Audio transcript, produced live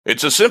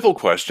It's a simple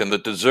question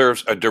that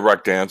deserves a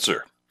direct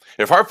answer.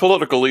 If our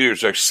political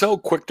leaders are so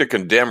quick to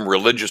condemn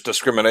religious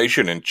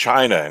discrimination in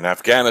China and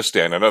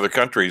Afghanistan and other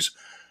countries,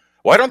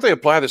 why don't they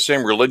apply the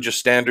same religious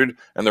standard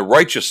and the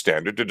righteous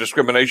standard to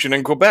discrimination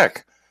in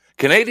Quebec?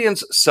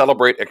 Canadians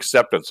celebrate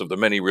acceptance of the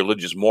many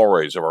religious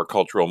mores of our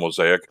cultural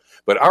mosaic,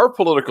 but our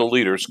political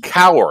leaders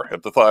cower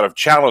at the thought of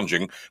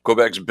challenging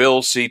Quebec's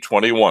Bill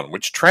C-21,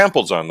 which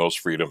tramples on those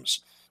freedoms.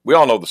 We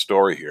all know the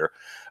story here.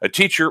 A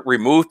teacher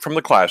removed from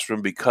the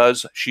classroom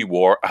because she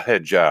wore a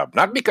hijab,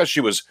 not because she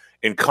was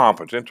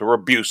incompetent or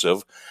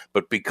abusive,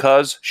 but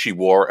because she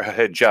wore a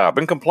hijab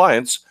in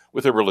compliance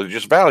with her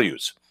religious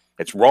values.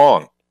 It's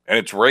wrong. And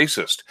it's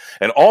racist.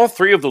 And all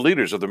three of the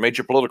leaders of the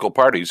major political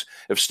parties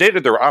have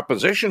stated their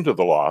opposition to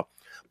the law,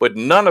 but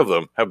none of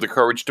them have the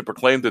courage to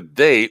proclaim that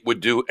they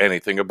would do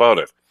anything about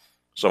it.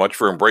 So much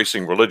for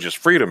embracing religious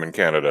freedom in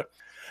Canada.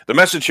 The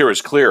message here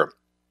is clear.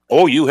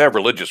 Oh, you have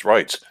religious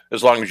rights,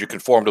 as long as you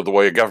conform to the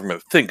way a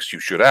government thinks you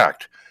should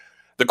act.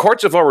 The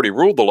courts have already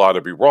ruled the law to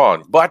be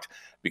wrong, but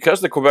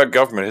because the Quebec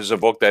government has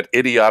invoked that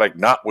idiotic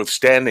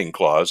notwithstanding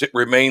clause, it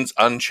remains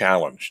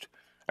unchallenged.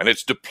 And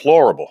it's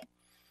deplorable.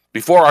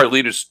 Before our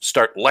leaders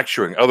start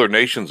lecturing other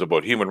nations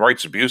about human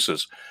rights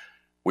abuses,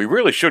 we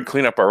really should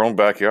clean up our own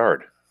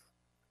backyard.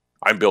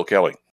 I'm Bill Kelly.